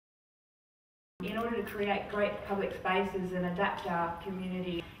order to create great public spaces and adapt our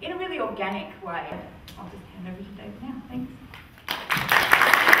community in a really organic way. I'll just hand over to Dave now. Thanks.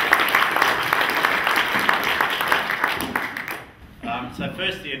 So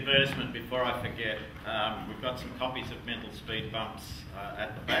first the advertisement before I forget. We've got some copies of mental speed bumps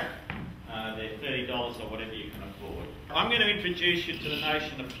at the back. They're $30 or whatever you can afford. I'm going to introduce you to the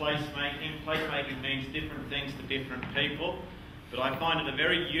notion of placemaking. Placemaking means different things to different people, but I find it a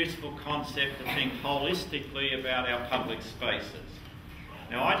very useful concept to think holistically about our public spaces.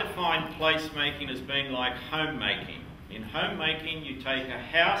 Now, I define placemaking as being like homemaking. In homemaking, you take a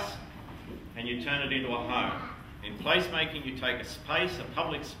house and you turn it into a home. In placemaking, you take a space, a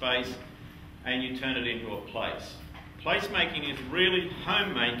public space, and you turn it into a place. Placemaking is really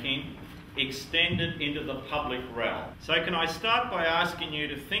homemaking extended into the public realm. So can I start by asking you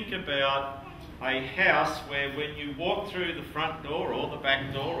to think about a house where when you walk through the front door or the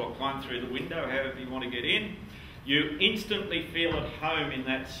back door or climb through the window, however you want to get in, you instantly feel at home in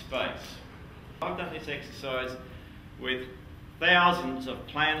that space. I've done this exercise with thousands of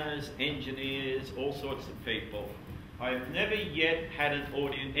planners, engineers, all sorts of people. I've never yet had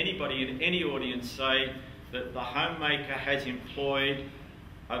anybody in any audience say that the homemaker has employed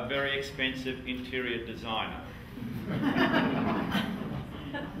a very expensive interior designer.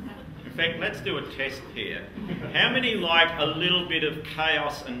 In fact, let's do a test here. How many like a little bit of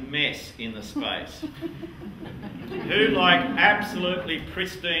chaos and mess in the space? Who like absolutely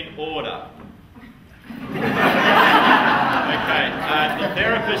pristine order? Okay, the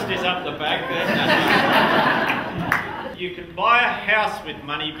therapist is up the back there. You can buy a house with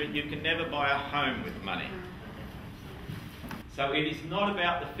money, but you can never buy a home with money. So it is not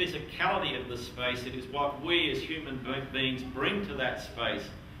about the physicality of the space, it is what we as human beings bring to that space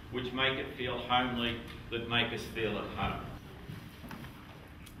which make it feel homely, that make us feel at home.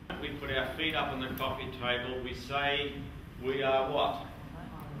 We put our feet up on the coffee table, we say we are what?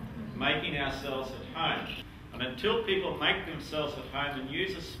 Making ourselves at home. And until people make themselves at home and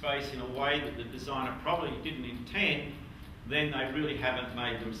use a space in a way that the designer probably didn't intend, then they really haven't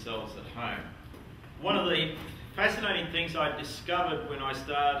made themselves at home. One of the fascinating things I discovered when I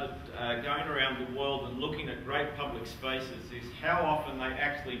started going around the world and looking at great public spaces is how often they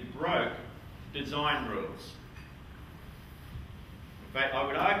actually broke design rules. In fact, I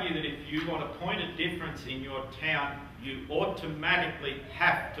would argue that if you want to point a difference in your town, you automatically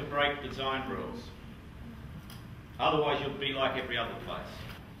have to break design rules. Otherwise, you'll be like every other place.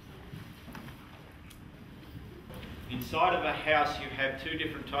 Inside of a house, you have two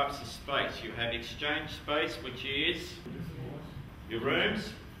different types of space. You have exchange space, which is your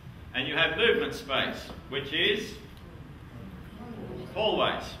rooms, and you have movement space, which is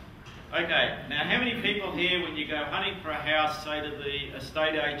hallways. Okay, now how many people here, when you go hunting for a house, say to the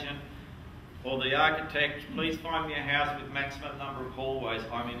estate agent or the architect, please find me a house with maximum number of hallways.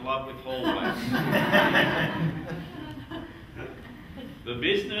 I'm in love with hallways. The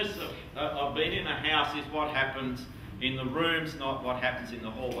business of being in a house is what happens in the rooms, not what happens in the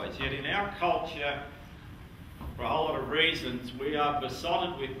hallways. Yet in our culture, for a whole lot of reasons, we are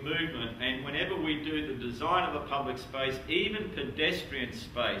besotted with movement, and whenever we do the design of a public space, even pedestrian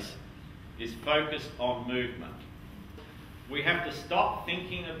space is focused on movement. We have to stop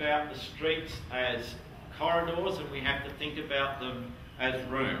thinking about the streets as corridors, and we have to think about them as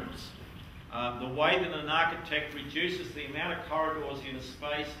rooms. The way that an architect reduces the amount of corridors in a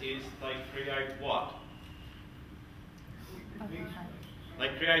space is they create what? They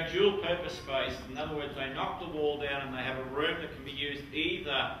create dual-purpose space. In other words, they knock the wall down and they have a room that can be used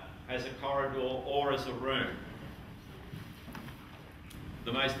either as a corridor or as a room.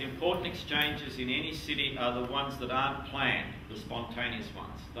 The most important exchanges in any city are the ones that aren't planned, the spontaneous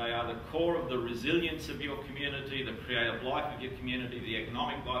ones. They are the core of the resilience of your community, the creative life of your community, the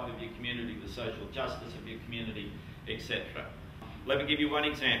economic life of your community, the social justice of your community, etc. Let me give you one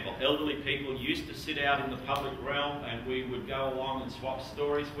example. Elderly people used to sit out in the public realm and we would go along and swap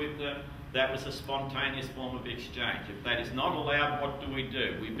stories with them. That was a spontaneous form of exchange. If that is not allowed, what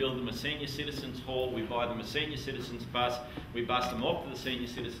do? We build them a senior citizens hall, we buy them a senior citizens bus, we bus them off to the senior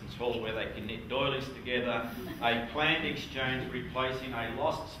citizens hall where they can knit doilies together, a planned exchange replacing a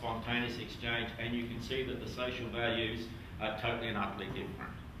lost spontaneous exchange, and you can see that the social values are totally and utterly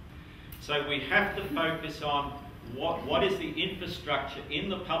different. So we have to focus on what is the infrastructure in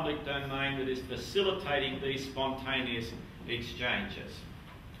the public domain that is facilitating these spontaneous exchanges.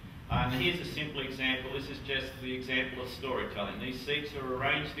 And here's a simple example. This is just the example of storytelling. These seats are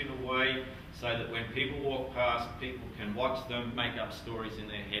arranged in a way so that when people walk past, people can watch them, make up stories in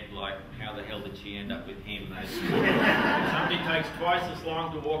their head like, how the hell did she end up with him? Somebody takes twice as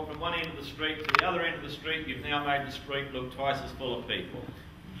long to walk from one end of the street to the other end of the street, you've now made the street look twice as full of people.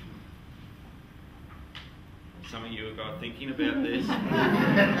 Some of you have got thinking about this.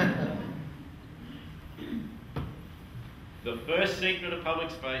 The first secret of public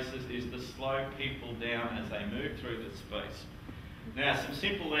spaces is to slow people down as they move through the space. Now, some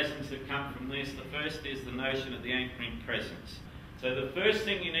simple lessons that come from this. The first is the notion of the anchoring presence. So the first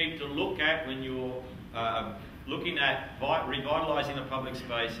thing you need to look at when you're looking at revitalising a public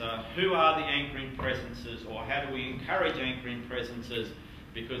space are who are the anchoring presences, or how do we encourage anchoring presences,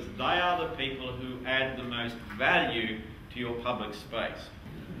 because they are the people who add the most value to your public space.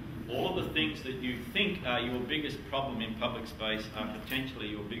 All of the things that you think are your biggest problem in public space are potentially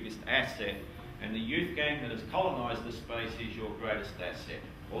your biggest asset, and the youth gang that has colonised the space is your greatest asset.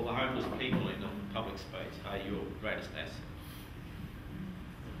 All the homeless people in the public space are your greatest asset.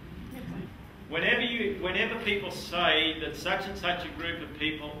 Whenever people say that such and such a group of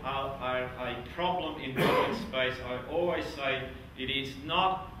people are a problem in public space, I always say it is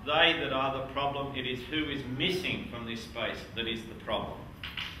not they that are the problem, it is who is missing from this space that is the problem.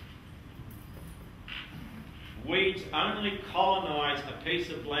 Weeds only colonise a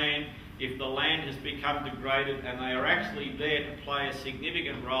piece of land if the land has become degraded and they are actually there to play a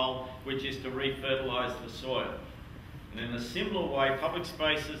significant role, which is to refertilise the soil. And in a similar way, public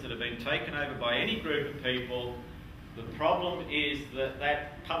spaces that have been taken over by any group of people, the problem is that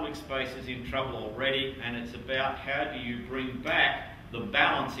that public space is in trouble already, and it's about how do you bring back the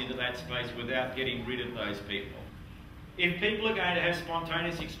balance into that space without getting rid of those people. If people are going to have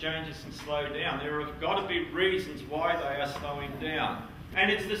spontaneous exchanges and slow down, there have got to be reasons why they are slowing down. And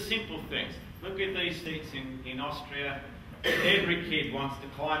it's the simple things. Look at these seats in Austria. Every kid wants to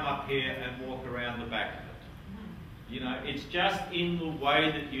climb up here and walk around the back of it. You know, it's just in the way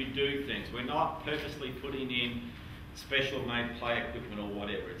that you do things. We're not purposely putting in special made play equipment or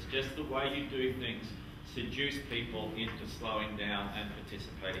whatever. It's just the way you do things seduce people into slowing down and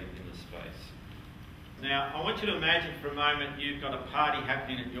participating in the space. Now, I want you to imagine for a moment you've got a party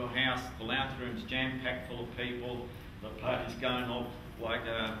happening at your house, the lounge room's jam-packed full of people, the party's going off like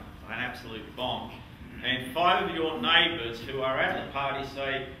an absolute bomb, and 5 of your neighbours who are at the party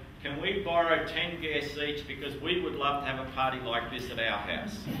say, can we borrow 10 guests each because we would love to have a party like this at our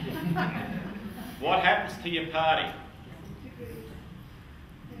house? What happens to your party?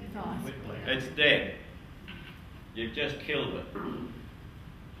 It's dead. You've just killed it.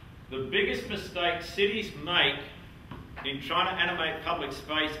 The biggest mistake cities make in trying to animate public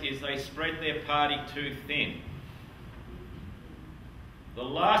space is they spread their party too thin. The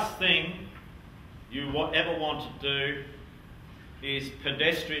last thing you ever want to do is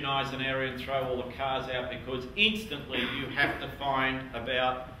pedestrianise an area and throw all the cars out, because instantly you have to find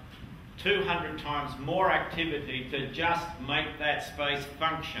about 200 times more activity to just make that space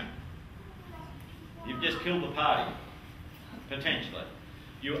function. You've just killed the party, potentially.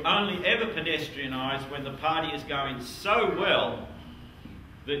 You only ever pedestrianise when the party is going so well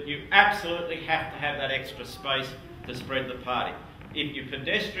that you absolutely have to have that extra space to spread the party. If you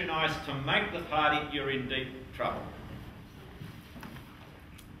pedestrianise to make the party, you're in deep trouble.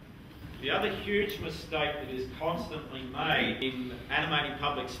 The other huge mistake that is constantly made in animating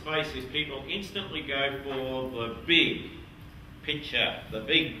public space is people instantly go for the big picture, the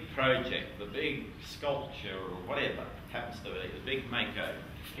big project, the big sculpture, or whatever it happens to be, the big makeover.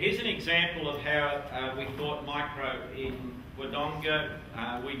 Here's an example of how we thought micro in Wodonga.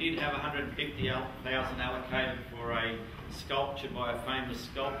 We did have 150,000 allocated for a sculpture by a famous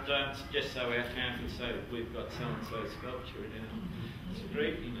sculptor, just so our town can say we've got so-and-so sculpture in our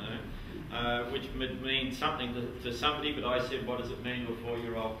street, you know, which would mean something to somebody, but I said, what does it mean to a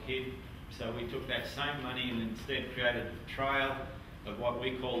 4-year-old kid? So we took that same money and instead created a trail of what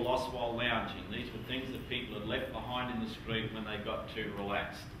we call lost while lounging. These were things that people had left behind in the street when they got too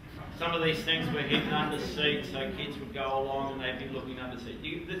relaxed. Some of these things were hidden under seats, so kids would go along and they'd be looking under seats.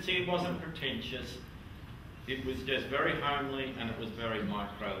 You could see it wasn't pretentious. It was just very homely and it was very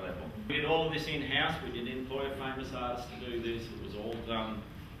micro level. We did all of this in-house. We didn't employ a famous artist to do this. It was all done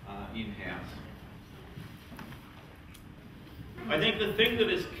in-house. I think the thing that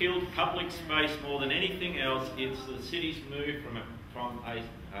has killed public space more than anything else is the city's move from a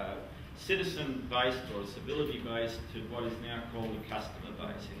citizen-based or a civility-based to what is now called a customer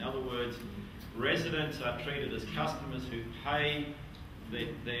base. In other words, residents are treated as customers who pay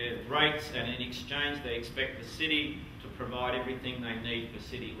their rates, and in exchange they expect the city to provide everything they need for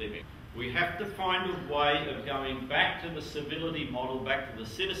city living. We have to find a way of going back to the civility model, back to the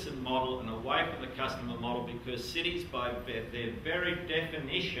citizen model, and away from the customer model, because cities, by their very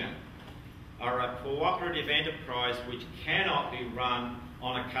definition, are a cooperative enterprise which cannot be run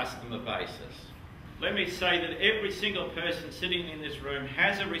on a customer basis. Let me say that every single person sitting in this room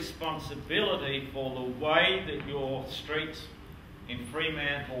has a responsibility for the way that your streets in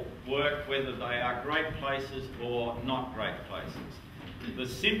Fremantle work, whether they are great places or not great places. The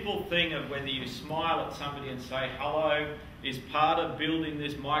simple thing of whether you smile at somebody and say hello is part of building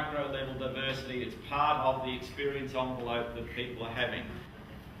this micro-level diversity. It's part of the experience envelope that people are having.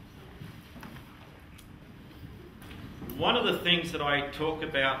 One of the things that I talk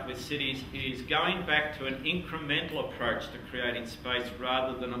about with cities is going back to an incremental approach to creating space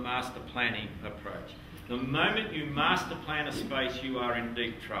rather than a master planning approach. The moment you master plan a space, you are in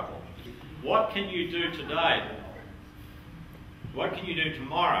deep trouble. What can you do today? What can you do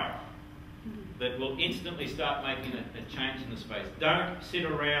tomorrow that will instantly start making a change in the space? Don't sit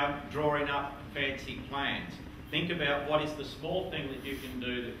around drawing up fancy plans. Think about what is the small thing that you can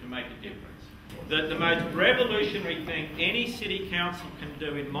do that can make a difference. The most revolutionary thing any city council can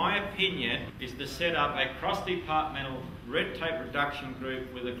do, in my opinion, is to set up a cross-departmental red tape reduction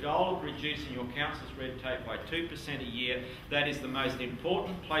group with a goal of reducing your council's red tape by 2% a year. That is the most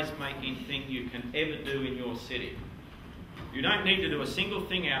important placemaking thing you can ever do in your city. You don't need to do a single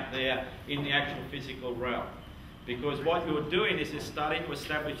thing out there in the actual physical realm, because what you're doing is starting to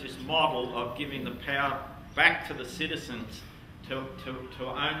establish this model of giving the power back to the citizens to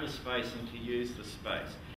own the space and to use the space.